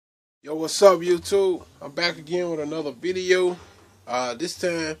Yo, what's up, YouTube? I'm back again with another video. This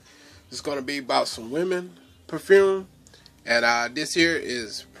time it's gonna be about some women perfume, and this here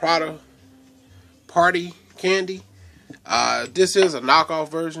is Prada Party Candy. This is a knockoff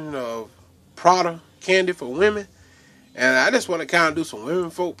version of Prada Candy for women, and I just want to kind of do some women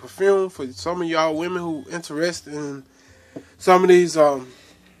folk perfume for some of y'all women who interested in some of these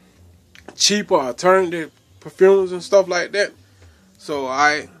cheaper alternative perfumes and stuff like that. So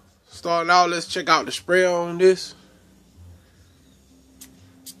starting out, let's check out the spray on this.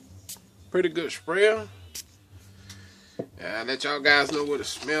 Pretty good spray. And I'll let y'all guys know what it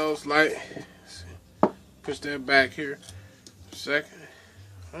smells like. Push that back here for a second.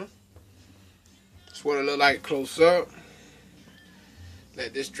 That's what it look like close up.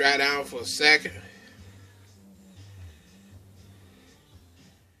 Let this dry down for a second.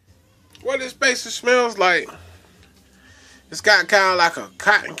 What this basically smells like, it's got kind of like a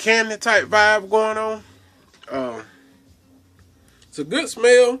cotton candy type vibe going on. It's a good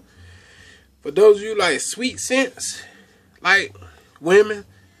smell for those of you like sweet scents, like women.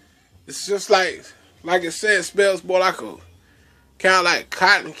 It's just like it said, it smells more like a kind of like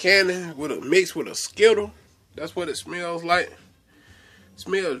cotton candy with a mix with a Skittle. That's what it smells like. It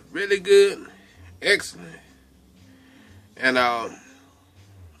smells really good, excellent, and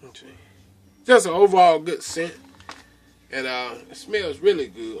just an overall good scent. And it smells really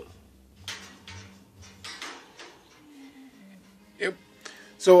good. Yep.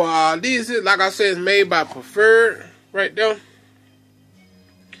 So these is, like I said, is made by Preferred right there.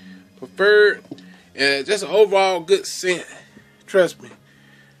 Preferred, and just an overall good scent. Trust me.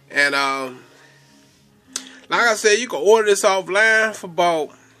 And like I said, you can order this offline for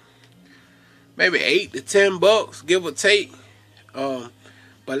about maybe $8 to $10, give or take.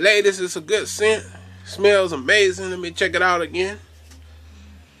 But ladies, it's a good scent. Smells amazing. Let me check it out again.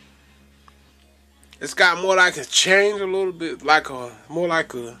 It's got more like a change a little bit, more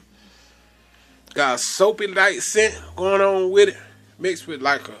like a got a soapy light scent going on with it, mixed with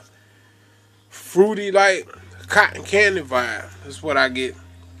like a fruity like cotton candy vibe. That's what I get.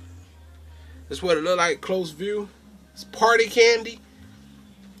 That's what it look like close view. It's Party Candy,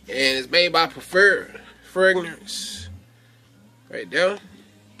 and it's made by Preferred Fragrance. Right there.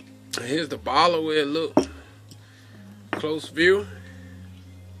 Here's the bottle where it look. Close view.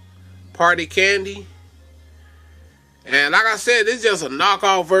 Party Candy. And like I said, this is just a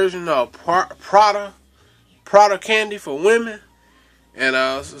knockoff version of Prada Candy for women. And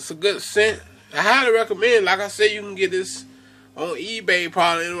it's a good scent. I highly recommend. Like I said, you can get this on eBay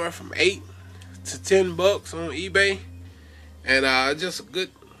probably anywhere from $8 to $10 on eBay. And just a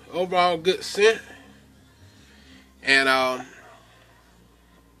good overall good scent. And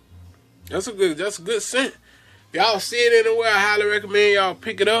that's a good scent. If y'all see it anywhere, I highly recommend y'all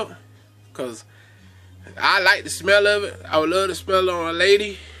pick it up, because I like the smell of it. I would love to smell it on a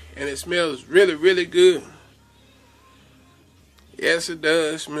lady, and it smells really, really good. Yes, it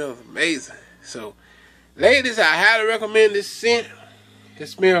does. It smells amazing. So, ladies, I highly recommend this scent. It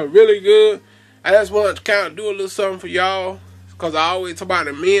smells really good. I just want to kind of do a little something for y'all, because I always talk about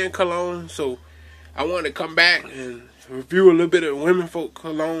the men cologne, so I want to come back and review a little bit of women folk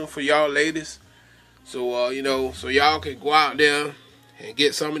cologne for y'all ladies. So you know, so y'all can go out there and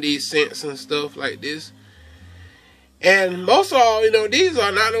get some of these scents and stuff like this. And most of all, you know, these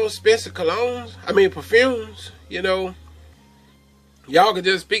are not no expensive colognes. I mean perfumes, you know. Y'all can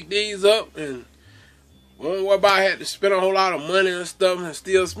just pick these up and won't worry about having to spend a whole lot of money and stuff, and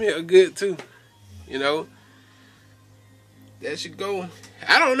still smell good too. You know. There you go.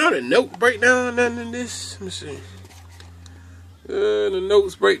 I don't know the note breakdown none in this. Let me see. The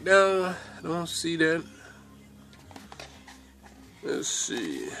notes break down. I don't see that. Let's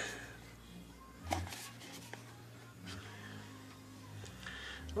see. I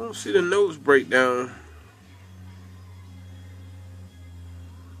don't see the notes break down.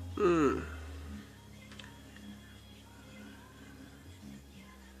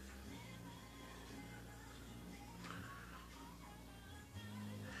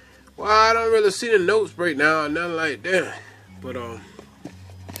 Well, I don't really see the notes break down, nothing like that. But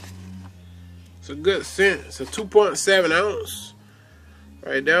it's a good scent. It's a 2.7 ounce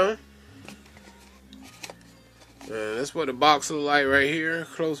right there. And that's what the box looks like right here,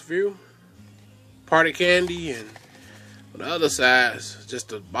 close view. Party Candy, and on the other side, it's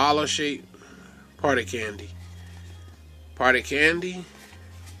just a bottle shape Party Candy. Party Candy.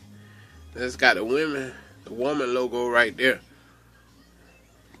 And it's got the woman logo right there.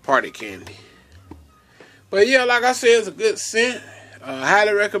 Party Candy. But yeah, like I said, it's a good scent.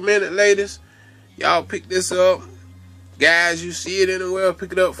 Highly recommend it, ladies. Y'all pick this up. Guys, you see it anywhere,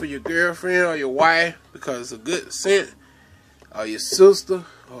 pick it up for your girlfriend or your wife because it's a good scent. Or your sister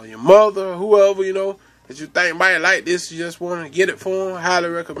or your mother or whoever, you know, that you think might like this. You just want to get it for them. Highly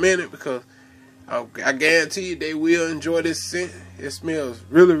recommend it because I guarantee you they will enjoy this scent. It smells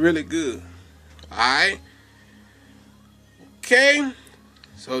really, really good. Alright? Okay.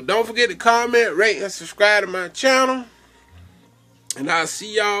 So don't forget to comment, rate, and subscribe to my channel. And I'll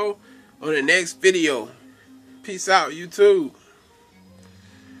see y'all on the next video. Peace out, YouTube.